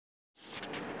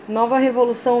Nova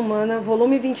Revolução Humana,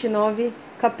 volume 29,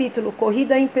 capítulo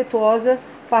Corrida Impetuosa,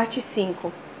 parte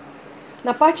 5.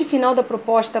 Na parte final da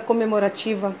proposta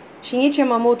comemorativa, Shinichi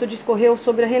Yamamoto discorreu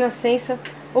sobre a Renascença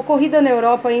ocorrida na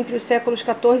Europa entre os séculos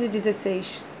XIV e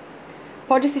XVI.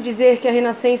 Pode-se dizer que a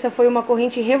Renascença foi uma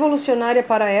corrente revolucionária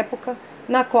para a época,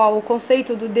 na qual o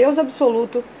conceito do Deus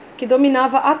absoluto, que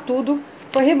dominava a tudo,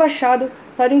 foi rebaixado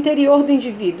para o interior do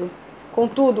indivíduo.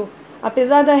 Contudo,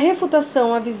 apesar da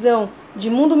refutação à visão de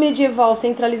mundo medieval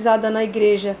centralizada na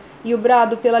Igreja e o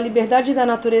brado pela liberdade da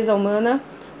natureza humana,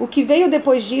 o que veio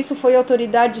depois disso foi a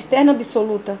autoridade externa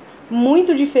absoluta,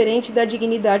 muito diferente da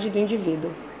dignidade do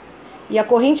indivíduo. E a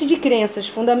corrente de crenças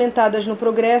fundamentadas no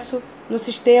progresso, no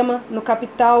sistema, no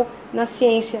capital, na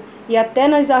ciência e até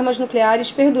nas armas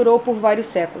nucleares perdurou por vários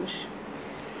séculos.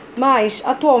 Mas,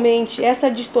 atualmente,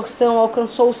 essa distorção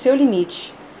alcançou o seu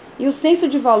limite, e o senso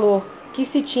de valor que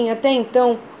se tinha até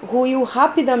então ruiu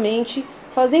rapidamente,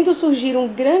 fazendo surgir um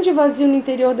grande vazio no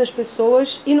interior das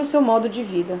pessoas e no seu modo de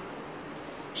vida.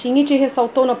 Shinichi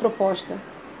ressaltou na proposta: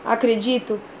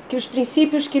 acredito que os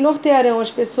princípios que nortearão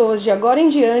as pessoas de agora em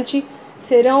diante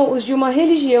serão os de uma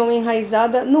religião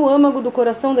enraizada no âmago do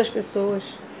coração das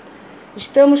pessoas.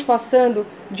 Estamos passando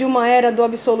de uma era do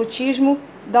absolutismo,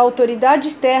 da autoridade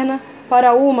externa,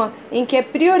 para uma em que é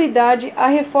prioridade a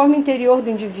reforma interior do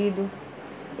indivíduo.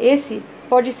 Esse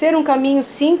pode ser um caminho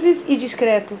simples e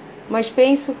discreto, mas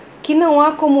penso que não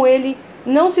há como ele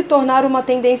não se tornar uma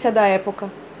tendência da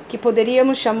época, que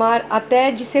poderíamos chamar até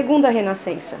de segunda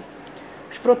renascença.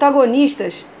 Os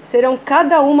protagonistas serão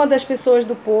cada uma das pessoas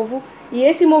do povo, e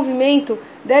esse movimento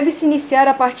deve se iniciar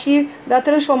a partir da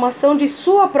transformação de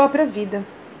sua própria vida.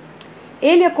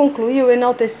 Ele a concluiu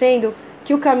enaltecendo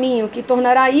que o caminho que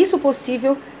tornará isso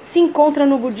possível se encontra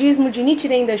no budismo de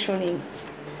Nichiren Daishonin.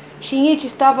 Shinichi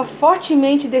estava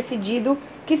fortemente decidido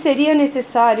que seria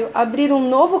necessário abrir um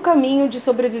novo caminho de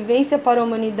sobrevivência para a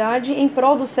humanidade em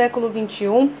prol do século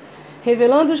XXI,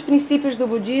 revelando os princípios do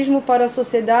budismo para a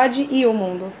sociedade e o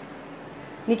mundo.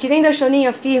 Nichiren Daishonin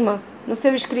afirma, no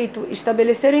seu escrito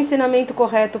Estabelecer o ensinamento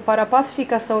correto para a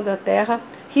pacificação da terra,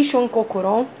 Rishon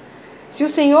Kokuron, se o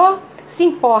Senhor se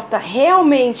importa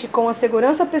realmente com a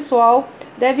segurança pessoal,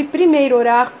 deve primeiro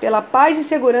orar pela paz e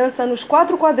segurança nos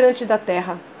 4 quadrantes da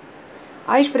terra.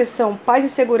 A expressão paz e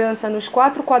segurança nos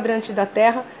 4 quadrantes da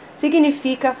terra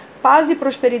significa paz e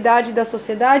prosperidade da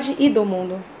sociedade e do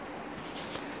mundo.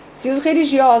 Se os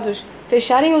religiosos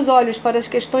fecharem os olhos para as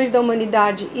questões da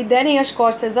humanidade e derem as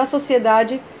costas à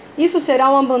sociedade, isso será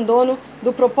um abandono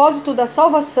do propósito da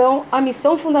salvação, a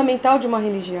missão fundamental de uma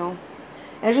religião.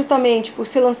 É justamente por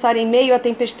se lançar em meio à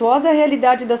tempestuosa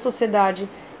realidade da sociedade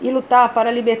e lutar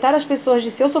para libertar as pessoas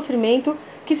de seu sofrimento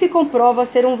que se comprova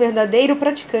ser um verdadeiro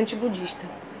praticante budista.